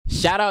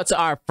Shout out to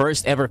our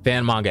first ever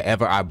fan manga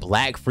ever, our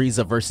Black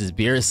Frieza vs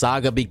Beerus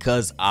saga,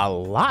 because a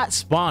lot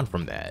spawned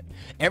from that.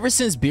 Ever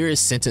since Beerus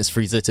sentenced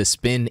Frieza to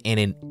spin in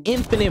an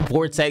infinite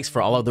vortex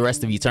for all of the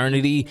rest of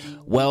eternity,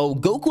 well,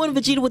 Goku and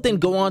Vegeta would then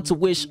go on to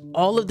wish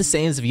all of the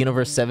Saiyans of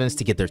Universe 7s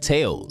to get their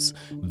tails.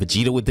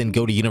 Vegeta would then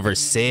go to Universe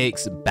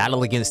 6,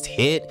 battle against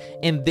Hit,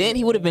 and then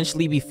he would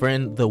eventually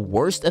befriend the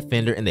worst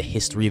offender in the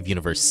history of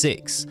Universe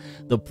 6,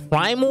 the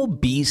primal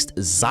beast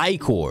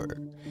Zycor.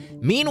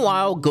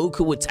 Meanwhile,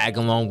 Goku would tag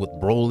along with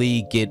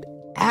Broly, get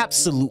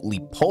absolutely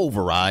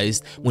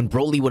pulverized when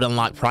Broly would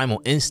unlock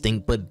Primal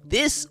Instinct, but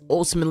this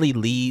ultimately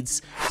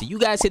leads to you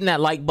guys hitting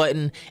that like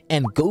button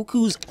and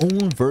Goku's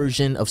own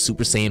version of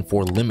Super Saiyan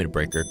 4 Limit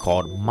Breaker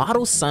called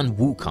Model Sun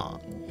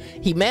Wukong.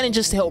 He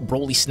manages to help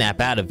Broly snap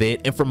out of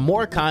it, and for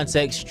more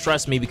context,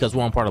 trust me, because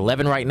we're on part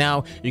 11 right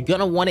now, you're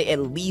gonna want to at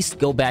least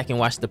go back and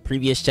watch the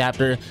previous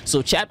chapter.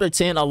 So chapter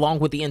 10 along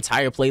with the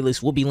entire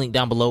playlist will be linked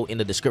down below in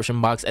the description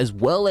box as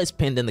well as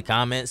pinned in the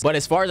comments. But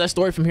as far as our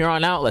story from here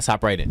on out, let's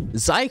hop right in.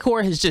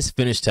 Zycor has just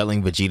finished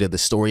telling Vegeta the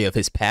story of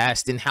his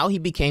past and how he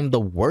became the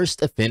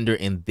worst offender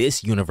in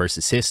this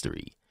universe's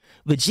history.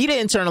 Vegeta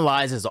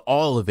internalizes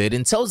all of it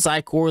and tells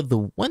Zycor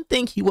the one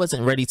thing he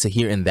wasn't ready to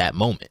hear in that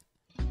moment.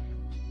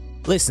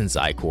 Listen,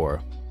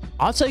 Zycor,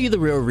 I'll tell you the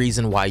real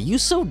reason why you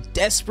so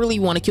desperately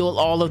want to kill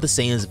all of the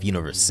Saiyans of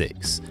Universe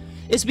 6.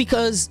 It's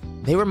because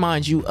they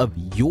remind you of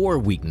your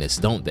weakness,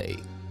 don't they?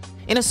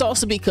 And it's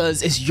also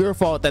because it's your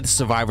fault that the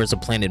survivors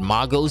of planet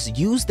Magos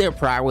used their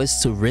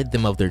prowess to rid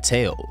them of their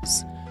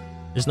tails.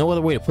 There's no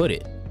other way to put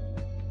it.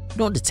 You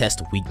don't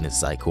detest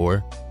weakness,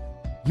 Zycor.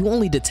 You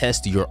only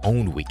detest your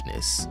own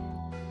weakness.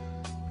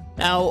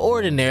 Now,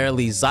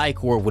 ordinarily,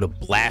 Zycor would have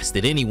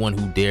blasted anyone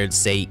who dared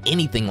say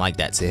anything like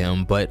that to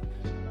him, but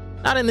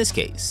not in this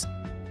case.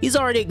 He's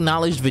already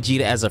acknowledged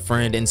Vegeta as a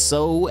friend, and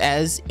so,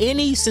 as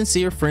any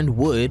sincere friend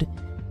would,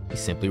 he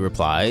simply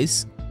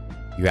replies,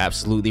 "You're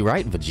absolutely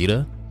right,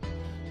 Vegeta.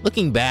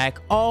 Looking back,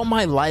 all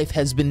my life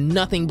has been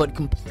nothing but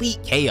complete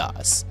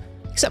chaos,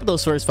 except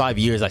those first 5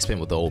 years I spent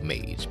with the old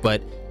mage,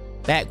 but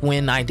back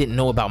when I didn't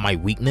know about my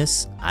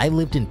weakness, I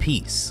lived in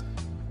peace.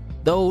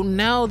 Though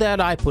now that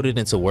I put it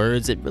into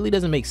words, it really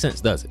doesn't make sense,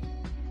 does it?"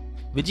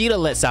 Vegeta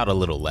lets out a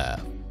little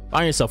laugh.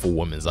 Find yourself a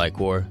woman,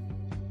 Zycor.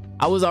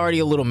 I was already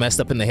a little messed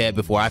up in the head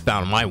before I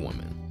found my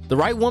woman. The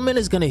right woman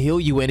is gonna heal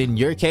you, and in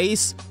your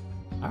case,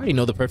 I already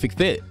know the perfect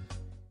fit.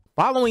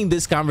 Following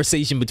this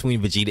conversation between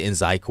Vegeta and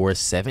Zycor,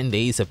 7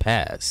 days have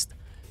passed.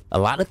 A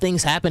lot of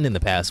things happened in the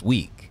past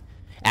week.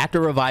 After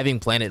reviving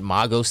planet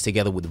Magos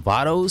together with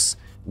Vados,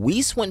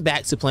 Whis went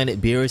back to planet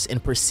Beerus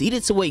and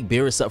proceeded to wake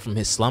Beerus up from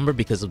his slumber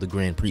because of the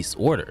Grand Priest's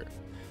order.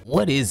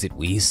 What is it,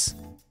 Whis?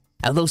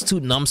 Have those two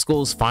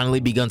numbskulls finally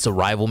begun to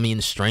rival me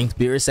in strength,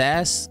 Beerus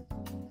asks?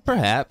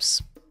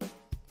 Perhaps.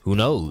 Who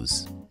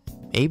knows?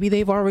 Maybe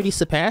they've already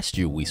surpassed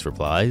you, Whis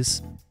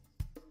replies.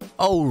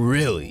 Oh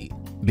really?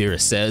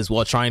 Beerus says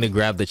while trying to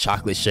grab the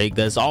chocolate shake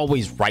that's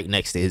always right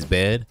next to his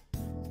bed.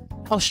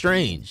 How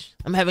strange.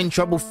 I'm having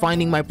trouble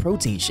finding my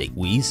protein shake,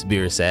 Whis,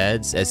 Beerus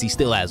adds as he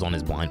still has on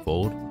his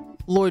blindfold.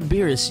 Lord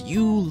Beerus,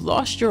 you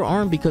lost your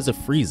arm because of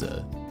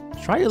Frieza.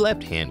 Try your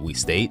left hand, Whis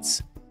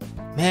states.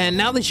 Man,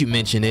 now that you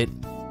mention it,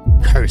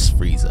 curse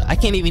Frieza. I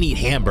can't even eat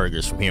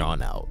hamburgers from here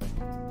on out.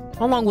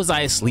 How long was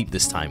I asleep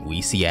this time,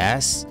 Whis, he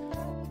asks.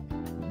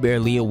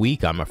 Barely a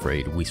week, I'm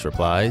afraid, Whis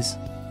replies.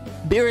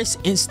 Beerus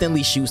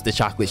instantly shoots the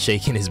chocolate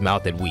shake in his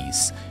mouth at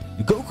Whis.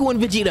 Goku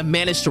and Vegeta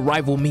managed to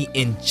rival me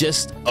in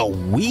just a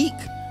week?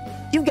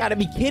 You gotta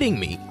be kidding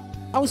me.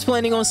 I was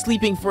planning on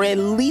sleeping for at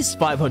least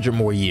 500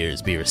 more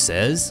years, Beerus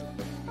says.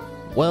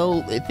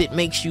 Well, if it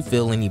makes you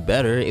feel any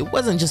better, it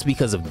wasn't just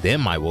because of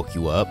them I woke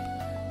you up.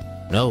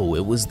 No,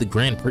 it was the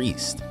Grand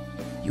Priest.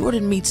 You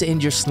ordered me to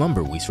end your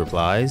slumber, Whis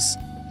replies.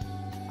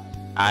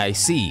 I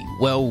see.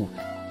 Well,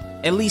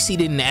 at least he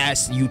didn't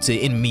ask you to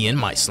end me in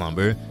my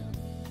slumber.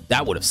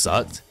 That would have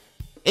sucked.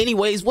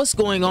 Anyways, what's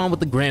going on with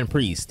the Grand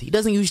Priest? He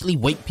doesn't usually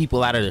wake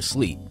people out of their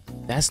sleep.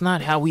 That's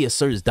not how he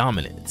asserts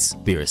dominance,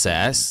 Beerus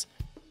asks.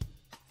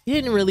 He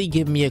didn't really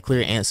give me a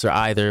clear answer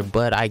either,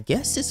 but I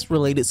guess it's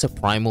related to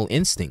Primal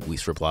Instinct,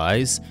 Whis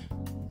replies.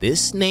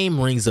 This name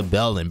rings a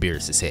bell in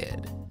Beerus'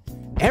 head.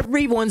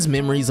 Everyone's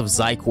memories of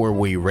Zycor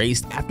were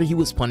erased after he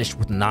was punished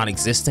with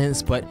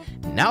non-existence, but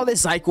now that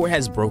Zycor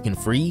has broken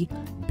free,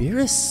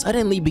 Beerus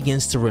suddenly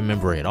begins to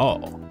remember it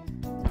all.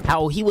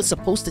 How he was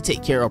supposed to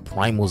take care of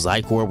Primal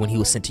Zycor when he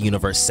was sent to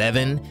Universe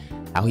 7,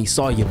 how he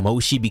saw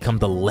Yamoshi become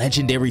the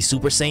legendary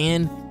Super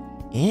Saiyan,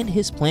 and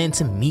his plan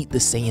to meet the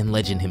Saiyan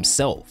legend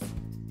himself.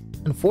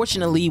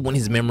 Unfortunately, when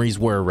his memories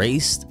were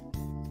erased,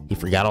 he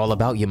forgot all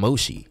about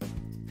Yamoshi.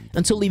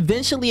 Until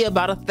eventually,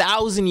 about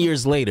 1,000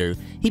 years later,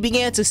 he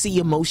began to see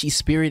Yamoshi's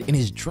spirit in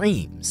his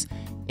dreams,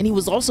 and he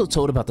was also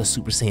told about the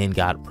Super Saiyan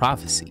God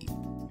prophecy.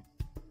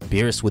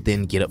 Beerus would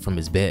then get up from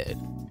his bed.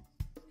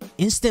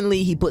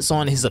 Instantly, he puts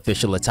on his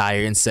official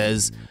attire and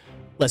says,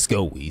 "Let's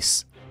go,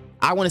 Whis.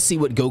 I want to see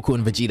what Goku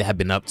and Vegeta have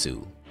been up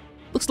to.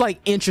 Looks like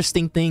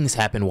interesting things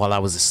happened while I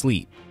was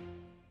asleep."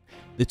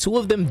 The two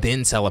of them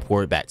then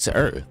teleport back to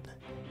Earth.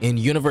 In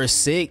Universe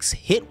 6,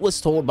 Hit was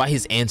told by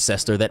his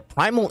ancestor that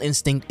primal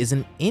instinct is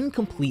an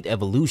incomplete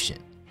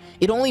evolution.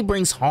 It only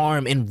brings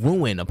harm and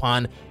ruin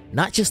upon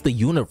not just the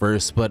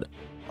universe, but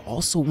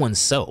also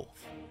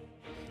oneself.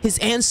 His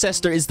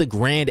ancestor is the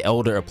Grand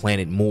Elder of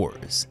planet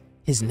Mors.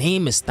 His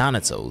name is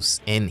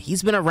Thanatos, and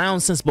he's been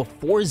around since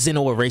before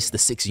Zeno erased the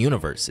 6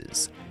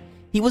 universes.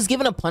 He was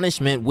given a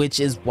punishment,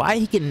 which is why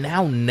he can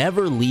now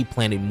never leave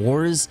planet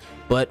Mors,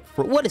 but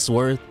for what it's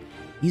worth,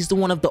 he's the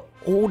one of the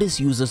oldest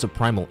users of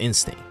primal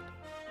instinct.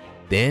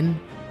 Then,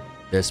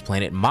 there's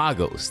planet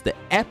Magos, the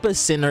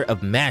epicenter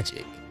of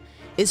magic.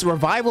 Its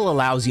revival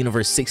allows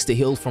Universe 6 to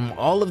heal from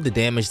all of the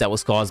damage that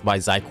was caused by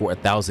Zykor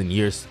 1,000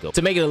 years ago.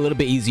 To make it a little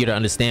bit easier to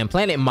understand,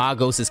 planet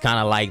Magos is kind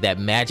of like that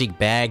magic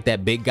bag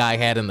that big guy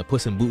had in the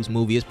Puss in Boots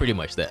movie. It's pretty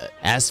much that.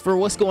 As for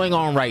what's going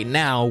on right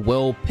now,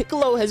 well,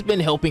 Piccolo has been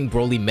helping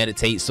Broly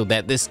meditate so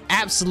that this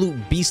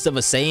absolute beast of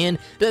a Saiyan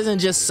doesn't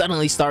just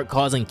suddenly start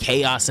causing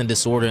chaos and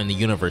disorder in the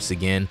universe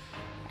again,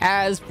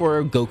 as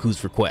for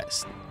Goku's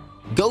request.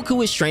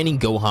 Goku is training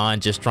Gohan,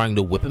 just trying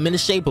to whip him into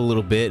shape a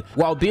little bit,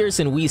 while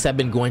Beerus and Whis have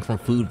been going from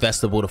food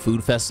festival to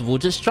food festival,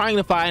 just trying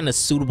to find a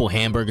suitable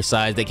hamburger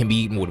size that can be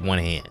eaten with one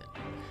hand.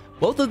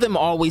 Both of them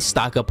always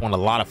stock up on a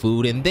lot of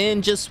food and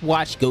then just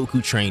watch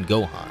Goku train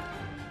Gohan.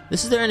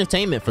 This is their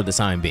entertainment for the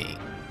time being.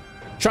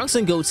 Trunks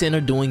and Goten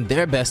are doing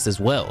their best as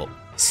well,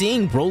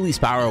 seeing Broly's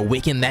power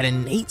awaken that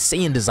innate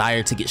Saiyan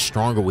desire to get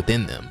stronger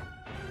within them.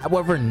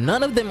 However,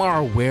 none of them are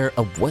aware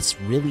of what's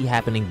really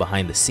happening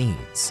behind the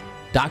scenes.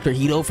 Dr.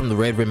 Hito from the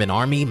Red Ribbon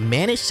Army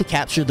managed to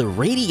capture the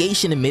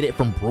radiation emitted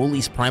from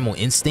Broly's primal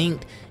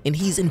instinct, and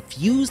he's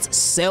infused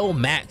Cell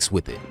Max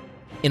with it.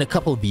 In a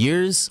couple of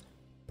years,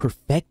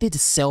 perfected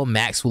Cell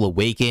Max will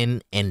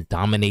awaken and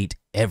dominate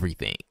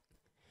everything.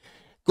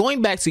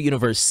 Going back to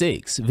Universe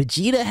 6,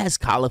 Vegeta has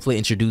colorfully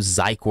introduced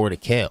Zykor to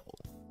Kale.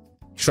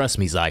 Trust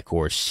me,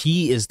 Zykor,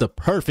 she is the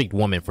perfect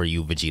woman for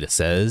you, Vegeta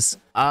says.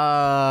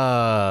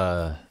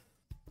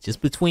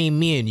 Just between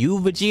me and you,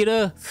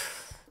 Vegeta,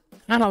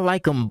 kinda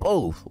like them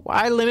both.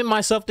 Why limit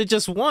myself to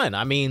just one?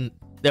 I mean,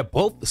 they're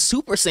both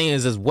Super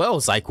Saiyans as well,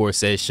 Zykor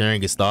says,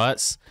 sharing his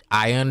thoughts.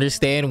 I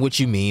understand what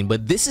you mean,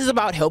 but this is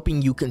about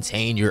helping you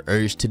contain your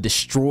urge to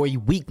destroy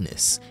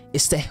weakness.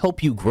 It's to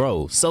help you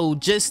grow. So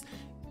just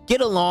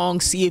get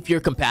along, see if you're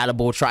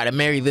compatible, try to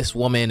marry this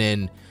woman,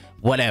 and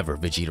whatever,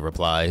 Vegeta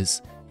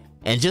replies.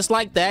 And just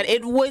like that,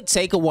 it would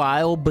take a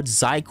while, but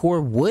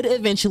Zykor would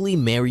eventually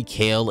marry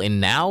Kale, and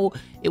now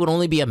it would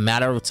only be a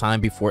matter of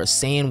time before a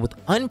Saiyan with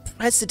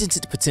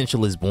unprecedented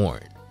potential is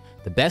born.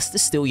 The best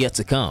is still yet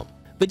to come.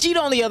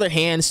 Vegeta, on the other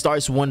hand,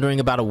 starts wondering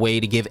about a way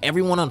to give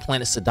everyone on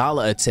planet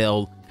Sadala a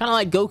tail, kinda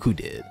like Goku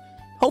did.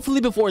 Hopefully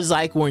before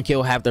Zykor and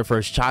Kale have their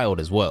first child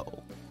as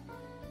well.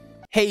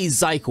 Hey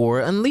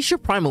Zykor, unleash your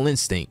primal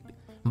instinct.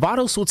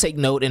 Vados will take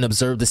note and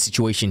observe the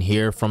situation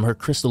here from her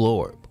crystal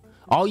orb.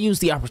 I'll use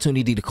the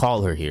opportunity to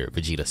call her here,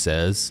 Vegeta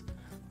says.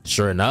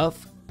 Sure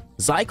enough,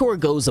 Zykor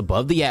goes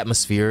above the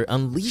atmosphere,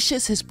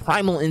 unleashes his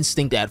primal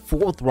instinct at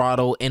full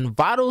throttle, and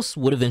Vados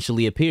would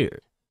eventually appear.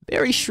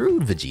 Very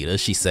shrewd, Vegeta,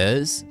 she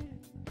says.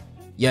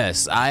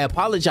 Yes, I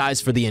apologize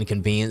for the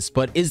inconvenience,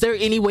 but is there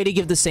any way to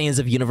give the Saiyans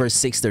of Universe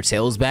 6 their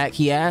tails back,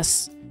 he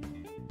asks.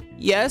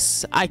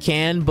 Yes, I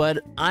can, but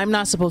I'm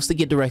not supposed to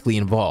get directly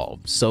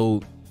involved,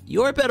 so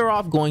you're better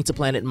off going to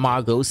planet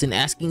Magos and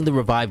asking the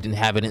revived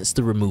inhabitants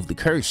to remove the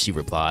curse, she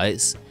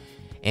replies.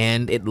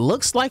 And it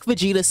looks like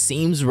Vegeta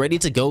seems ready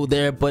to go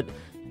there, but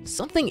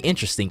something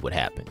interesting would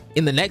happen.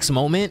 In the next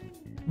moment,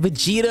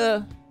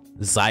 Vegeta,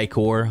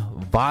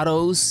 Zykor,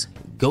 Vados,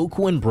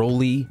 Goku and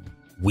Broly,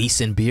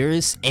 Whis and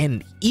Beerus,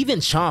 and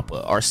even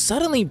Champa are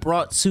suddenly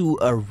brought to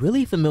a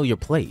really familiar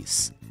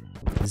place,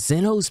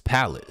 Zeno's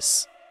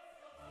palace.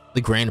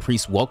 The Grand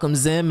Priest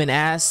welcomes them and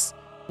asks,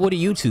 "What do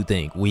you two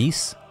think,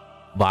 Whis?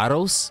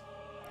 Vados?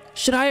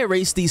 Should I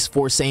erase these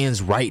 4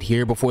 Saiyans right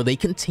here before they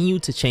continue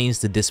to change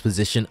the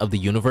disposition of the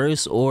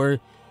universe, or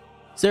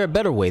is there a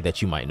better way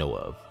that you might know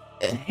of?"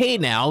 Hey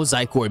now,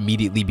 Zykor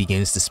immediately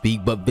begins to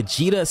speak, but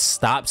Vegeta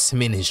stops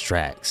him in his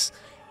tracks.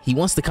 He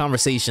wants the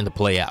conversation to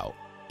play out.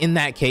 In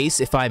that case,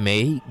 if I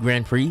may,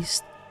 Grand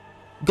Priest,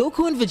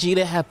 Goku and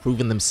Vegeta have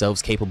proven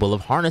themselves capable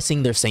of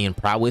harnessing their Saiyan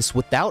prowess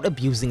without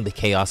abusing the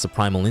chaos of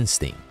primal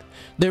instinct.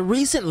 Their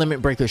recent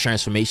Limit Breaker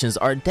transformations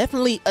are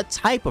definitely a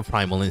type of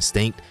primal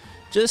instinct,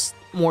 just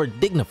more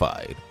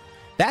dignified.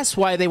 That's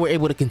why they were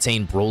able to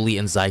contain Broly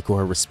and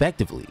Zykor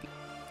respectively.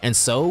 And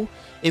so,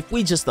 if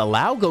we just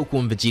allow Goku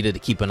and Vegeta to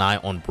keep an eye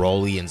on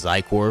Broly and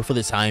Zykor for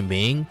the time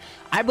being,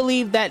 I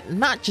believe that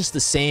not just the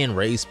Saiyan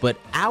race, but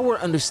our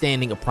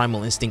understanding of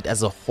primal instinct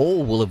as a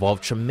whole will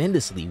evolve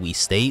tremendously, Whis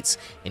states,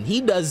 and he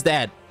does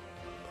that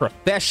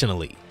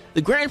professionally.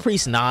 The Grand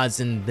Priest nods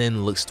and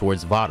then looks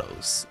towards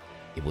Vados.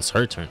 It was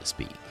her turn to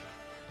speak.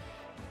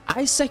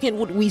 I second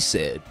what we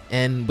said,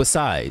 and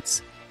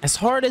besides, as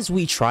hard as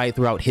we tried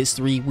throughout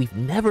history, we've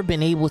never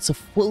been able to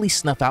fully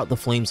snuff out the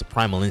flames of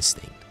primal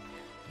instinct.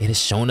 It has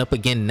shown up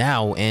again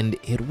now, and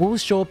it will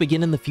show up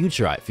again in the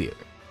future, I fear.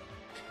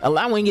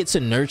 Allowing it to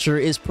nurture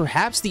is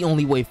perhaps the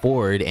only way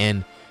forward,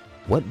 and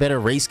what better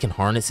race can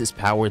harness its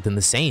power than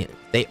the Saiyans?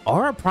 They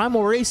are a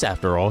primal race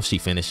after all, she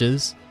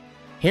finishes.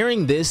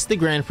 Hearing this, the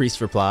Grand Priest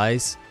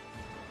replies,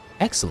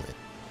 excellent.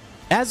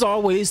 As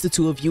always, the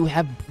two of you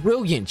have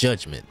brilliant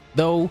judgment,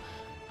 though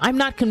I'm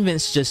not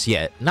convinced just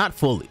yet, not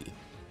fully.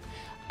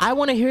 I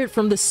want to hear it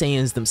from the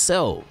Saiyans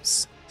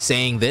themselves.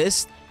 Saying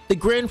this, the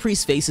Grand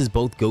Priest faces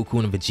both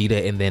Goku and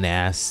Vegeta and then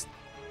asks,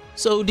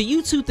 so do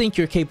you two think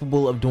you're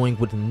capable of doing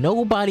what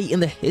nobody in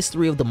the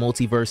history of the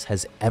multiverse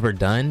has ever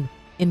done?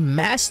 In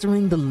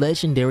mastering the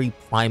legendary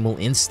primal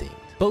instinct?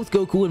 Both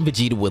Goku and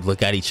Vegeta would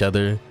look at each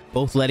other,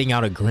 both letting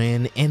out a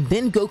grin, and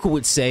then Goku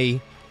would say,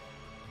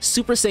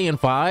 Super Saiyan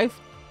 5?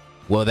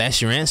 Well,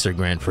 that's your answer,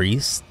 Grand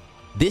Priest.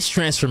 This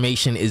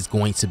transformation is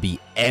going to be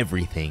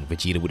everything,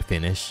 Vegeta would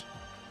finish.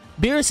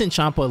 Beerus and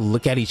Champa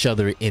look at each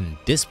other in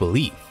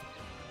disbelief.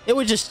 They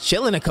were just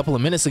chilling a couple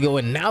of minutes ago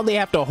and now they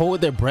have to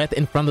hold their breath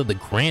in front of the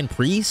Grand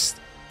Priest?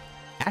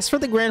 As for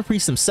the Grand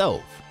Priest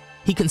himself,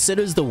 he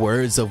considers the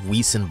words of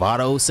Whis and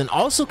Vados and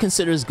also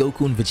considers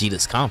Goku and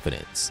Vegeta's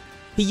confidence.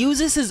 He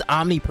uses his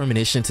Omni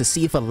Premonition to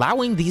see if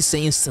allowing these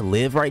Saiyans to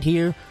live right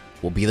here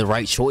will be the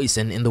right choice,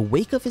 and in the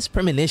wake of his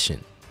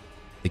premonition,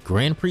 the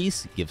Grand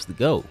Priest gives the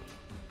go.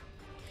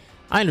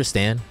 I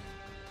understand.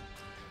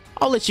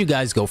 I'll let you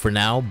guys go for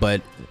now,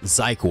 but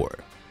Zycor,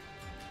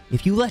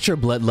 if you let your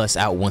bloodlust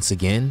out once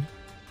again,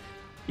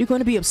 you're going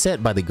to be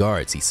upset by the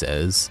guards, he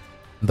says.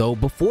 Though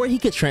before he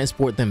could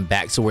transport them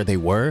back to where they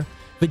were,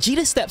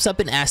 Vegeta steps up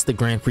and asks the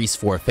Grand Priest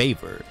for a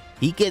favor.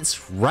 He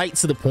gets right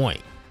to the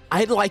point.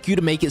 I'd like you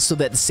to make it so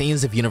that the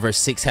Saiyans of Universe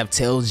 6 have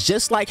tails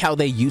just like how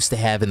they used to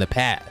have in the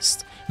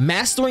past.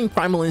 Mastering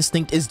Primal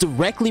Instinct is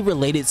directly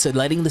related to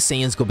letting the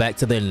Saiyans go back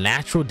to their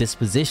natural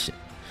disposition.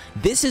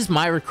 This is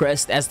my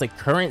request as the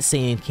current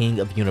Saiyan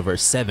King of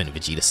Universe 7,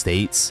 Vegeta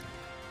states.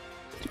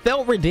 It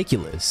felt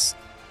ridiculous.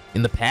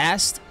 In the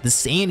past, the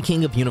Saiyan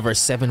King of Universe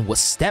 7 was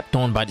stepped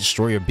on by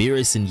Destroyer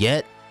Beerus, and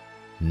yet,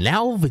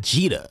 now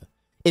Vegeta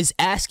is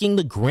asking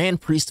the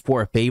Grand Priest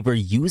for a favor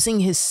using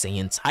his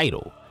Saiyan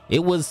title.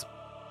 It was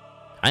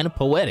kind of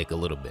poetic a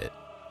little bit.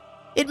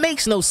 It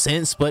makes no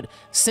sense, but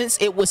since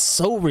it was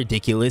so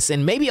ridiculous,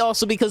 and maybe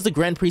also because the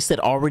Grand Priest had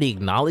already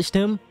acknowledged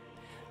him,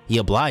 he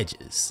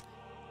obliges.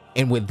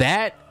 And with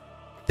that,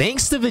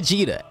 thanks to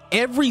Vegeta,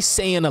 every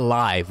Saiyan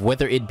alive,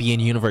 whether it be in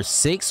Universe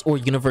 6 or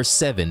Universe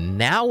 7,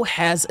 now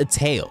has a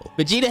tail.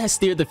 Vegeta has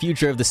steered the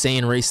future of the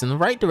Saiyan race in the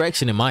right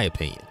direction, in my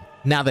opinion.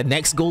 Now, the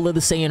next goal of the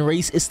Saiyan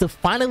race is to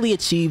finally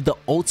achieve the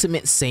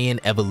ultimate Saiyan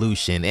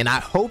evolution, and I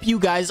hope you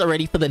guys are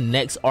ready for the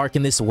next arc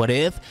in this What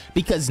If,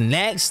 because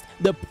next,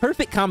 the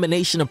perfect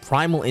combination of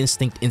Primal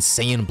Instinct and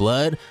Saiyan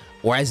Blood,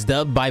 or as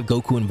dubbed by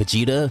Goku and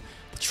Vegeta,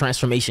 the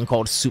transformation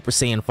called Super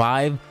Saiyan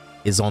 5,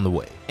 is on the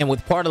way. And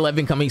with part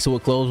 11 coming to a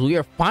close, we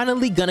are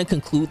finally gonna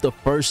conclude the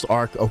first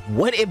arc of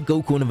What If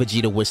Goku and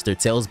Vegeta wish their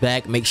tails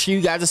back. Make sure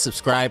you guys are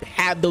subscribed,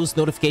 have those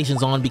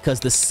notifications on, because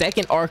the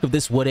second arc of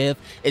this What If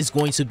is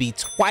going to be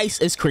twice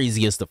as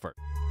crazy as the first.